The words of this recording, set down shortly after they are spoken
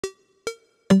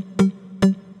Help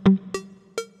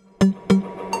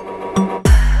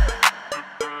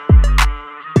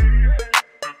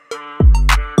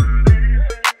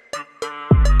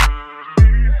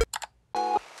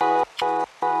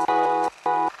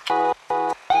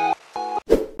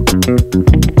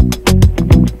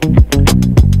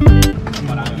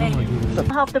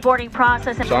the boarding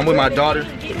process. So I'm with my daughter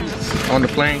on the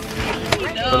plane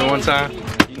for the one time.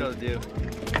 You know the deal.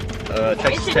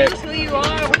 Texas Tech. Who you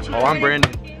are, what you Oh, I'm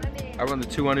Brandon. I run the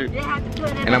 200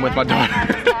 and I'm with my daughter.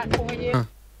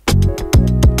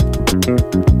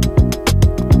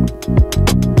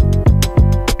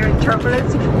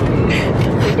 Turbulence.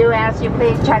 We do ask you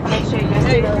please check, make sure your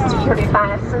seat is securely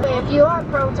fastened. If you are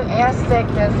prone to air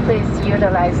sickness, please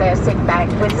utilize our seat bag,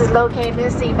 which is located in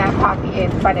the seat back pocket in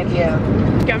front of you.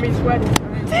 Got me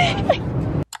sweating.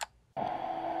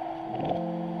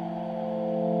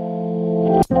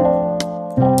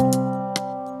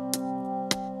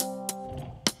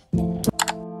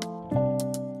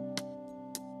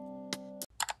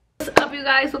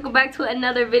 Guys, welcome back to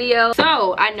another video.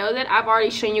 So I know that I've already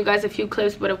shown you guys a few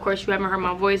clips, but of course you haven't heard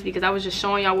my voice because I was just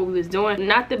showing y'all what we was doing.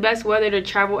 Not the best weather to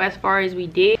travel as far as we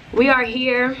did. We are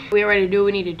here, we are ready to do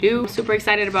what we need to do. I'm super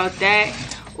excited about that.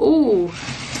 Ooh,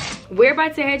 we're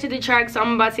about to head to the track, so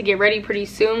I'm about to get ready pretty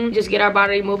soon. Just get our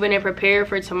body moving and prepare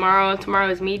for tomorrow. Tomorrow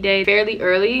is meet day, fairly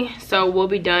early, so we'll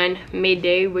be done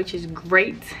midday, which is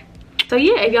great. So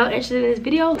yeah, if y'all interested in this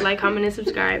video, like, comment, and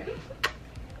subscribe.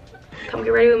 Come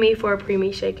get ready with me for a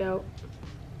pre-meet shakeout.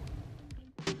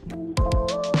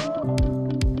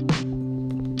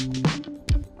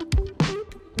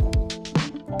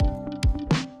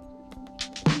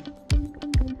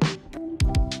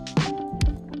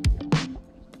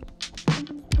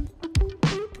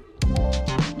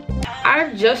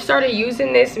 I've just started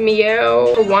using this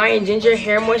Miel Hawaiian Ginger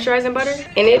hair moisturizing butter,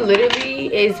 and it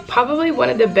literally is probably one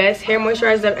of the best hair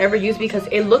moisturizers I've ever used because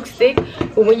it looks thick,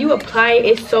 but when you apply it,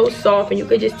 it's so soft and you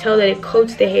could just tell that it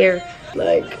coats the hair.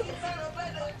 Like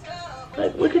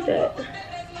look at that.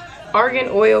 Argan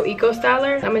Oil Eco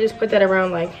Styler. I'm gonna just put that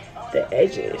around like the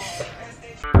edges.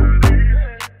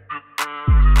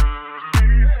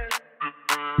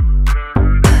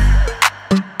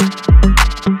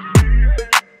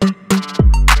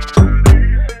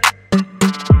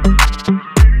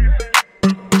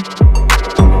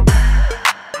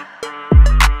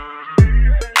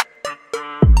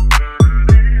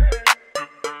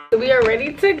 We are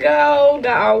ready to go.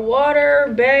 Got our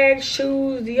water, bag,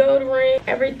 shoes, deodorant,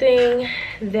 everything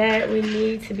that we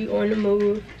need to be on the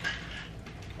move.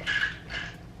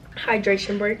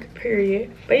 Hydration break,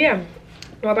 period. But yeah,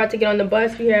 we're about to get on the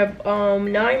bus. We have 9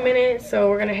 minutes, so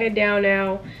we're gonna head down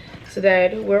now so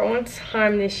that we're on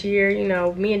time this year. You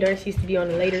know, me and Darcy used to be on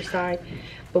the later side,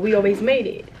 but we always made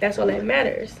it. That's all that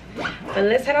matters. But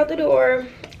let's head out the door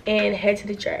and head to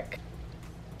the track.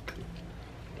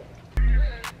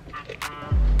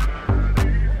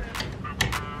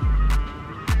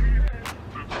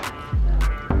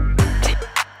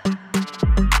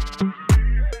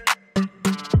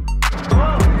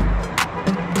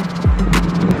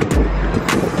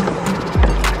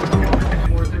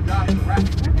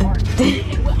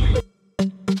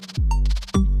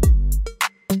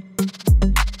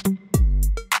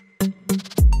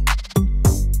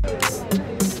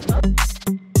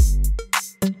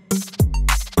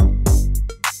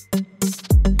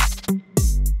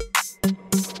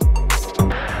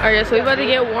 Alright, so we about to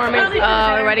get warm and we're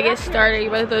about to get started. You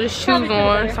about to throw the shoes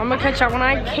on. So I'm gonna catch y'all when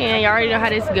I can. Y'all already know how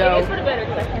this go.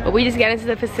 But we just got into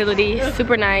the facility.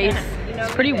 Super nice.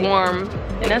 It's pretty warm,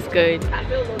 and that's good.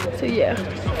 So yeah.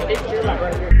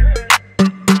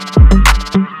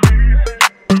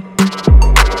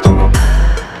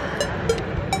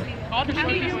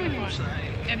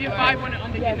 If you're 5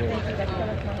 under, get it.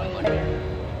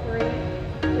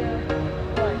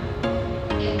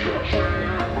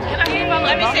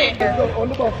 Let me see. On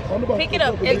the bus. Pick it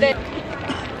up. And then,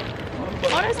 oh,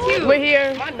 that's cute. We're here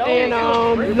in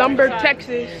Lumberg,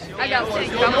 Texas. I got one.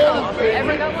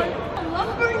 Everyone got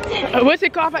one? What's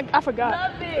it called? I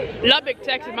forgot. Lubbock,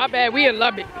 Texas. My bad. We in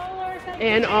Lubbock.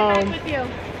 And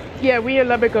yeah, we in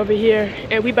Lubbock over here,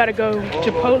 and we about to go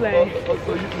Chipotle.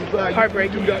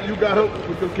 Heartbreaking. You got her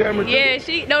with the camera? Yeah,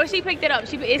 she picked it up.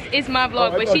 It's my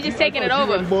vlog, but she just taking it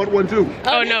over. You bought one too.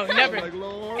 Oh no, never.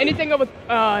 Anything over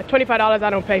 $25 I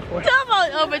don't pay for. Come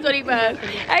on, over 25.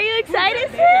 Are you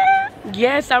excited, sis?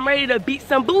 Yes, I'm ready to beat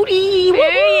some booty.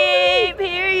 Period,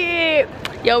 period.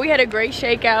 Yo, we had a great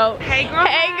shakeout. Hey girl.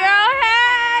 Hey girl,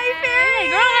 hey.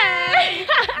 Period. Hey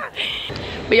girl,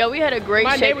 hey. But yo, we had a great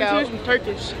shakeout. My neighbors here was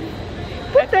Turkish.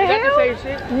 What the hell? Did I just say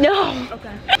your shit? No.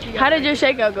 Okay. How did your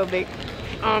shakeout go, Big?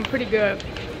 pretty good.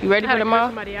 You ready for tomorrow?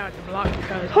 Somebody out to block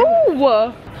because Who?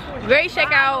 Great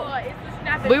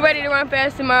shakeout. We ready to run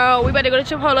fast tomorrow. We better go to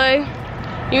Chipotle.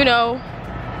 You know,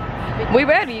 we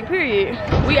ready, period.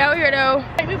 We out here though.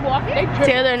 Hey, we walking.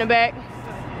 Taylor in the back.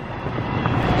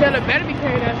 Taylor better be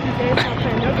carrying us.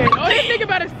 Okay. Oh, this nigga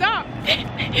better stop.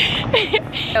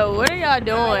 Yo, what are y'all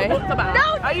doing?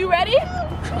 No. Are you ready?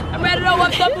 I'm ready to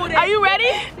whoop some booty. Are you ready?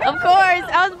 Of course,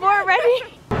 I was born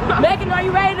ready. Megan, are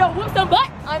you ready to whoop some butt?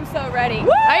 I'm so ready. Woo!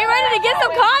 Are you ready to get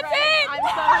some content? I'm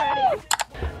so ready.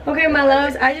 Okay, my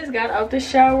loves, I just got out the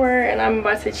shower and I'm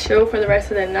about to chill for the rest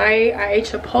of the night. I ate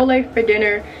Chipotle for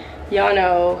dinner. Y'all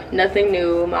know, nothing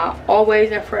new. My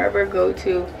always and forever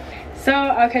go-to. So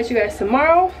I'll catch you guys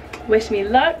tomorrow. Wish me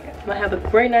luck. I'm gonna have a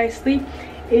great night's sleep.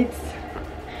 It's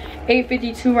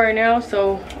 8:52 right now,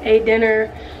 so ate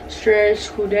dinner, stretched,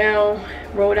 cool down,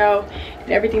 rolled out,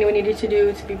 did everything that we needed to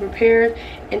do to be prepared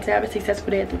and to have a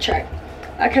successful day at the track.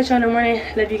 I'll catch you in the morning.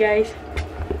 Love you guys.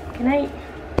 Good night.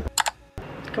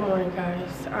 Good morning,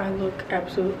 guys. I look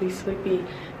absolutely sleepy,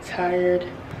 tired.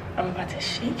 I'm about to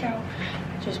shake out.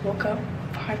 I just woke up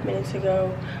 5 minutes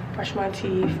ago, brushed my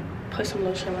teeth, put some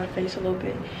lotion on my face a little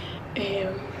bit,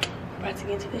 and I'm about to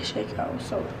get into this shakeout.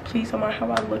 So please don't mind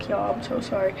how I look, y'all. I'm so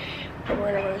sorry, but we're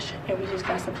in a rush and we just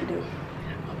got stuff to do.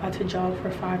 I'm about to jog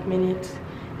for 5 minutes,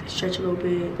 to stretch a little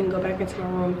bit, then go back into my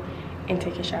room and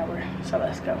take a shower. So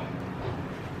let's go.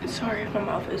 Sorry if my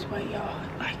mouth is wet, y'all.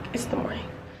 Like, it's the morning.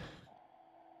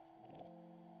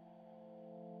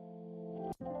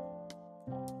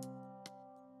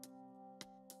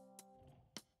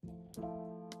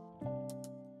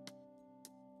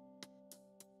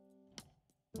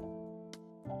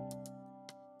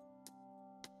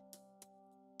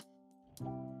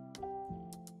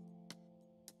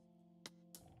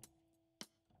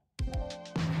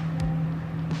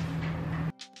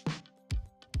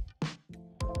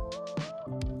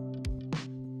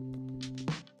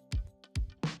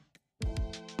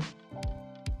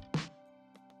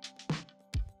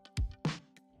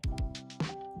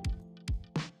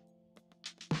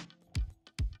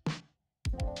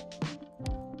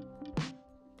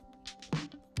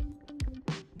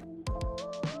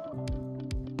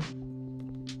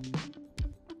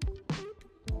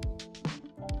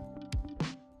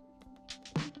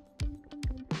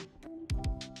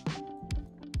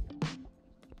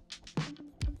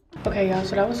 Okay, y'all,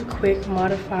 so that was a quick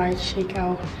modified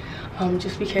shakeout,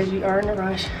 just because we are in a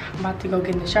rush. I'm about to go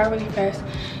get in the shower really fast,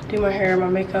 do my hair, my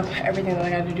makeup, everything that I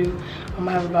gotta do. I'm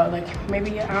gonna have about like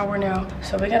maybe an hour now,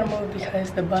 so we gotta move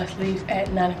because the bus leaves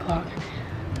at 9 o'clock.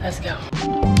 Let's go.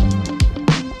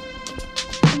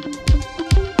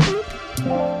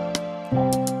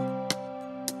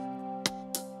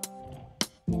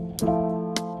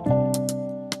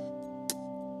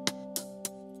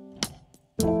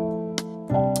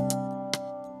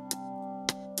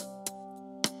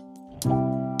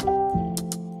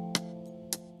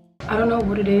 I don't know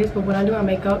what it is, but when I do my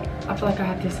makeup, I feel like I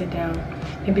have to sit down.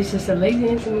 Maybe it's just a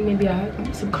laziness in me. Maybe I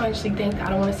subconsciously think I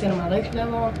don't want to sit on my legs for that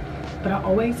long. But I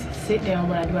always sit down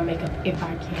when I do my makeup if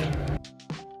I can.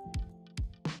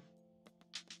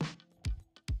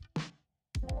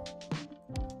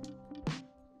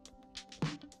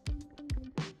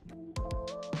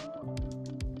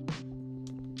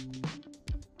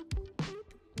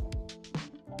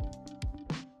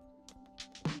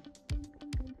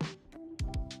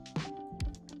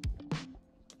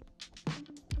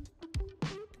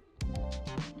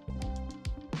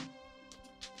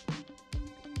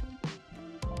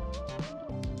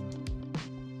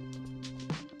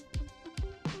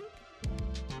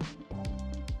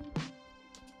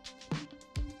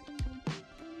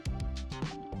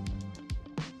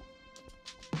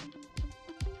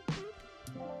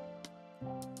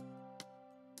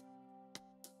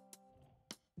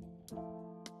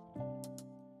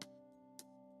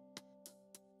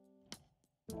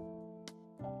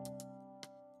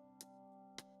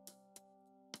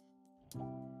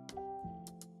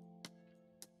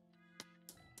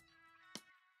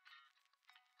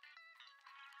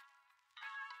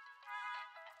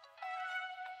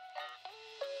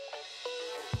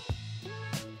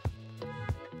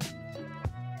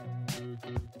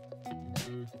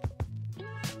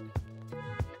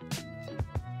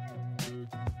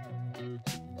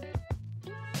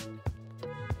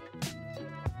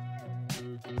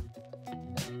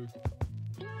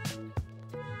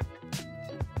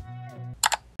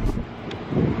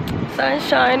 Sun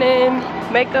shining,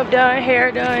 makeup done,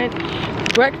 hair done,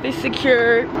 breakfast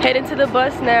secured, heading to the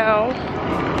bus now,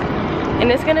 and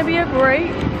it's gonna be a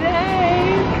great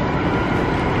day.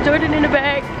 Jordan in the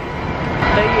back,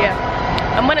 but yeah,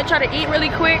 I'm gonna try to eat really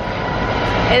quick,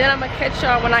 and then I'm gonna catch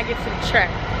y'all when I get to the track.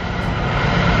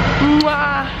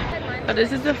 Mwah. So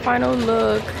this is the final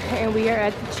look, and we are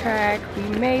at the track. We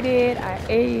made it. I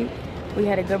ate. We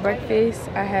had a good breakfast.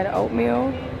 I had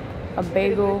oatmeal, a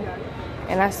bagel,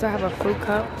 and I still have a fruit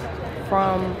cup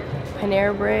from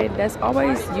Panera Bread. That's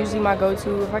always usually my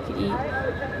go-to. If I could eat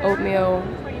oatmeal,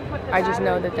 I just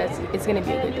know that it's gonna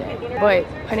be a good day. But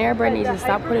Panera Bread needs to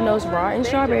stop putting those rotten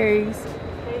strawberries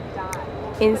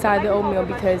inside the oatmeal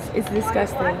because it's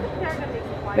disgusting.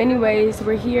 But anyways,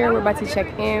 we're here. We're about to check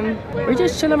in. We're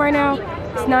just chilling right now.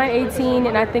 It's 9:18,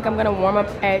 and I think I'm gonna warm up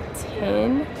at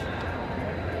 10:30.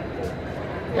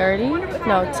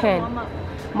 No, 10.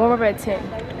 Warm up at 10.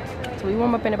 So we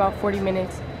warm up in about 40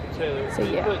 minutes. So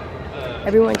yeah,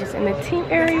 everyone just in the team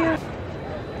area,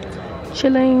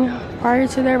 chilling prior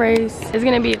to their race. It's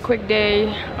gonna be a quick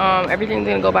day. Everything's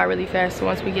gonna go by really fast. So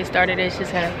once we get started, it's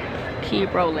just gonna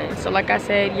keep rolling. So like I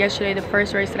said yesterday, the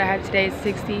first race that I had today is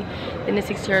 60, then the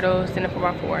 60 hurdles, then the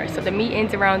 4x4. So the meet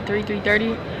ends around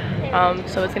 3:30.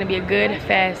 So it's gonna be a good,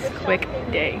 fast, quick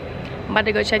day. I'm about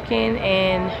to go check in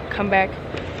and come back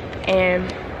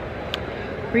and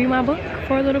read my book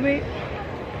for a little bit.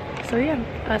 So yeah,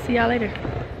 I'll see y'all later.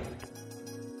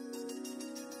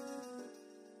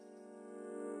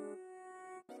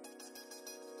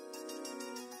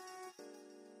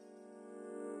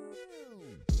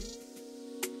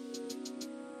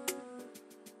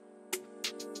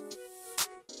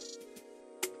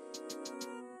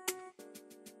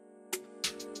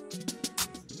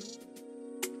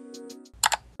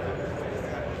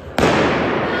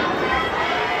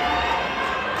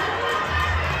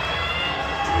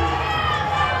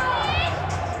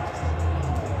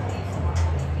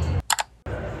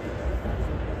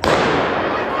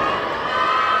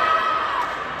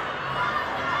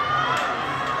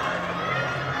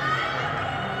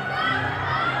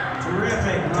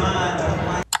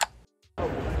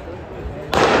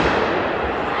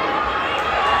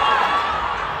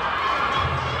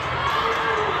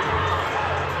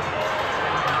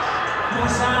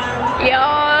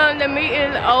 Yo, the meet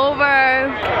is over.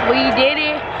 We did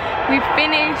it. We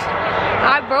finished.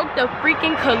 I broke the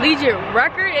freaking collegiate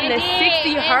record in the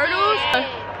 60 hurdles.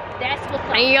 That's what's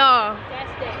up. And y'all, That's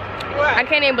that. I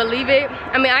can't even believe it.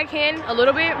 I mean, I can a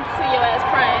little bit. See your ass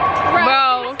crying.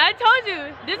 Bro, I told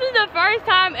you, this is the first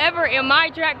time ever in my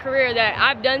track career that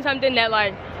I've done something that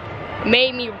like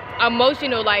made me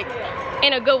emotional, like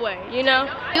in a good way, you know?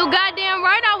 You goddamn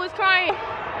right I was crying.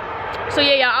 So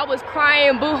yeah, y'all, I was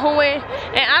crying, boo-hooing,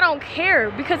 and I don't care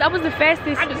because I was the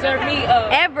fastest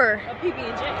ever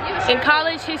in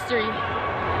college history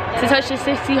to touch the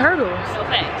 60 hurdles.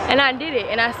 And I did it,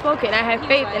 and I spoke it, and I had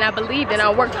faith, and I believed, and I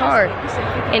worked hard.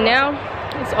 And now,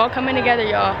 it's all coming together,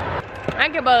 y'all. I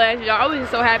can't believe that, y'all. I was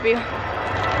just so happy.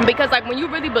 Because like when you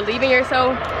really believe in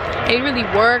yourself, and you really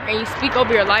work, and you speak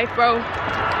over your life, bro,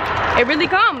 it really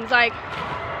comes. Like,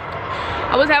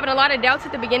 I was having a lot of doubts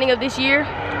at the beginning of this year,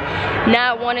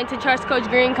 not wanting to trust Coach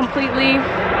Green completely,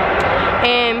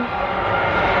 and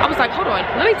I was like, hold on,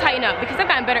 let me tighten up because I've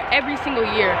gotten better every single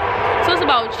year. So it's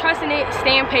about trusting it,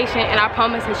 staying patient, and I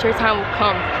promise that your time will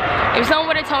come. If someone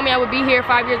would have told me I would be here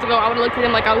 5 years ago, I would have looked at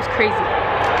them like I was crazy.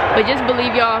 But just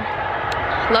believe, y'all.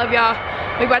 Love y'all.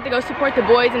 We're about to go support the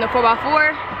boys in the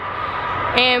 4x4,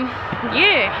 and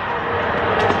yeah.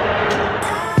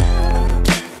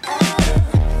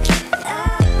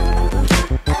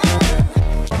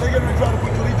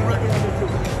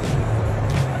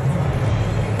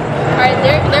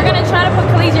 They're gonna try to put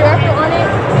collegiate record on it,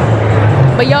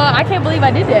 but y'all, I can't believe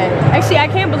I did that. Actually, I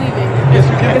can't believe it. Yes,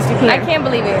 you can. Yes, you can. I can't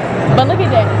believe it. But look at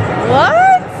that.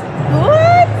 What?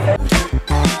 What?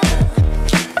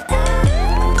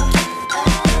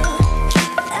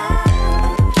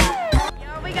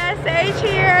 Yo, we got Sage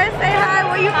here. Say hi.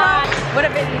 Where you from? What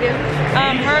event do you do?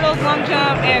 Hurdles, long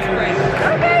jump, and sprint.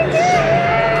 Okay,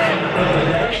 good.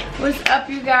 What's up,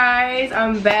 you guys?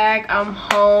 I'm back. I'm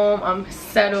home. I'm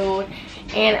settled.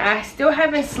 And I still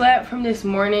haven't slept from this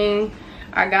morning.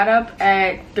 I got up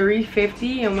at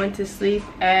 3:50 and went to sleep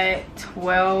at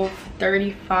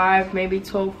 12:35, maybe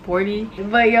 12:40.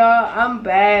 But y'all, I'm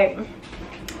back.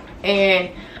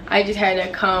 And I just had to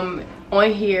come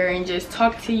on here and just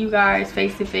talk to you guys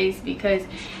face to face because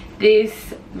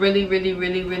this really,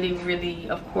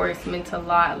 of course, meant a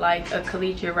lot. Like a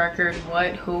collegiate record,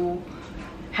 what, who,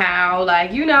 how,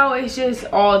 like, you know, it's just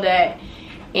all that.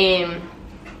 And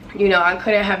you know, I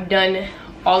couldn't have done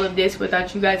all of this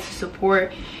without you guys'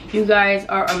 support. You guys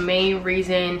are a main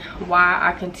reason why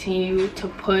I continue to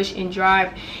push and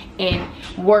drive and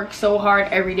work so hard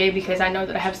every day, because I know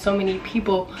that I have so many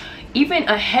people even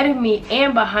ahead of me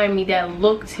and behind me that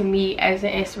look to me as an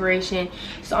inspiration.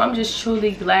 So I'm just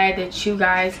truly glad that you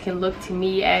guys can look to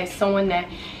me as someone that,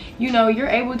 you know, you're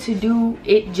able to do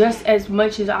it just as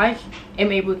much as I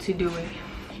am able to do it.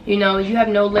 You know, you have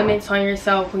no limits on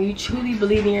yourself when you truly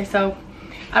believe in yourself.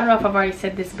 I don't know if I've already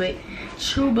said this, but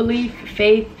true belief,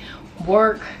 faith,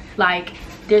 work, like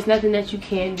there's nothing that you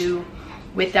can do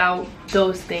without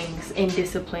those things, and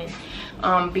discipline.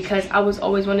 Because I was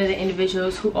always one of the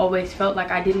individuals who always felt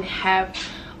like I didn't have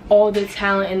all the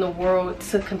talent in the world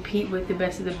to compete with the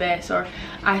best of the best, or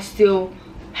I still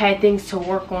had things to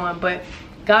work on. But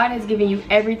God has given you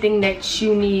everything that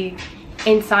you need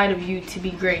inside of you to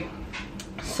be great.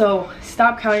 So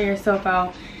stop counting yourself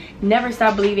out. Never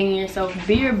stop believing in yourself.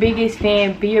 Be your biggest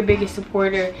fan, be your biggest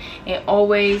supporter, and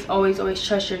always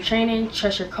trust your training,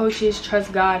 trust your coaches,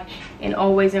 trust God, and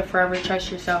always and forever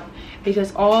trust yourself,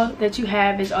 because all that you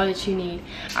have is all that you need.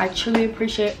 I truly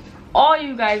appreciate all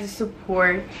you guys'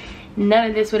 support. None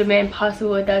of this would have been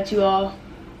possible without you all.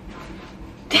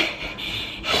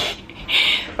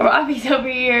 Robbie's over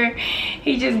here,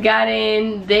 he just got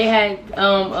in. They had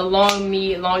a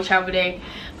long travel day.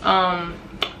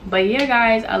 But yeah,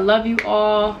 guys, I love you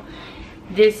all.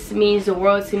 This means the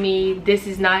world to me. This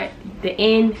is not the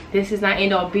end. This is not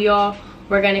end all be all.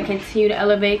 We're going to continue to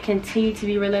elevate, continue to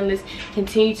be relentless,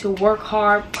 continue to work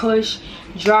hard, push,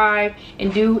 drive,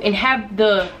 and do, and have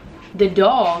the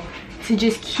dog to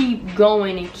just keep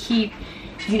going and keep,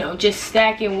 you know, just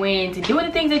stacking wins and doing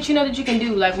the things that you know that you can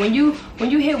do. Like when you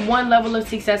hit one level of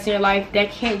success in your life,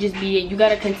 that can't just be it. You got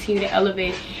to continue to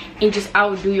elevate and just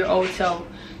outdo your old self.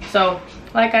 So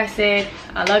like I said,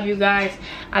 I love you guys.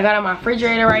 I got on my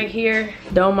refrigerator right here.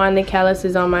 Don't mind the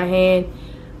calluses on my hand,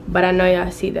 but I know y'all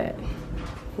see that.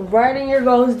 Writing your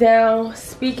goals down,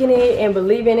 speaking it and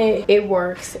believing it, it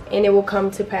works and it will come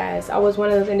to pass. I was one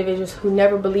of those individuals who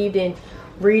never believed in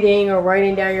reading or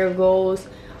writing down your goals.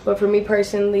 But for me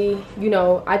personally, you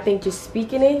know, I think just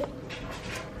speaking it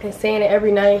and saying it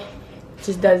every night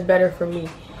just does better for me.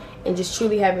 And just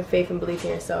truly having faith and belief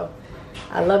in yourself.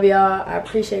 I love y'all. I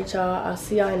appreciate y'all. I'll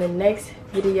see y'all in the next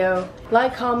video.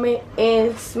 Like, comment,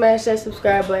 and smash that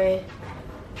subscribe button.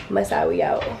 Masai, we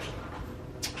out.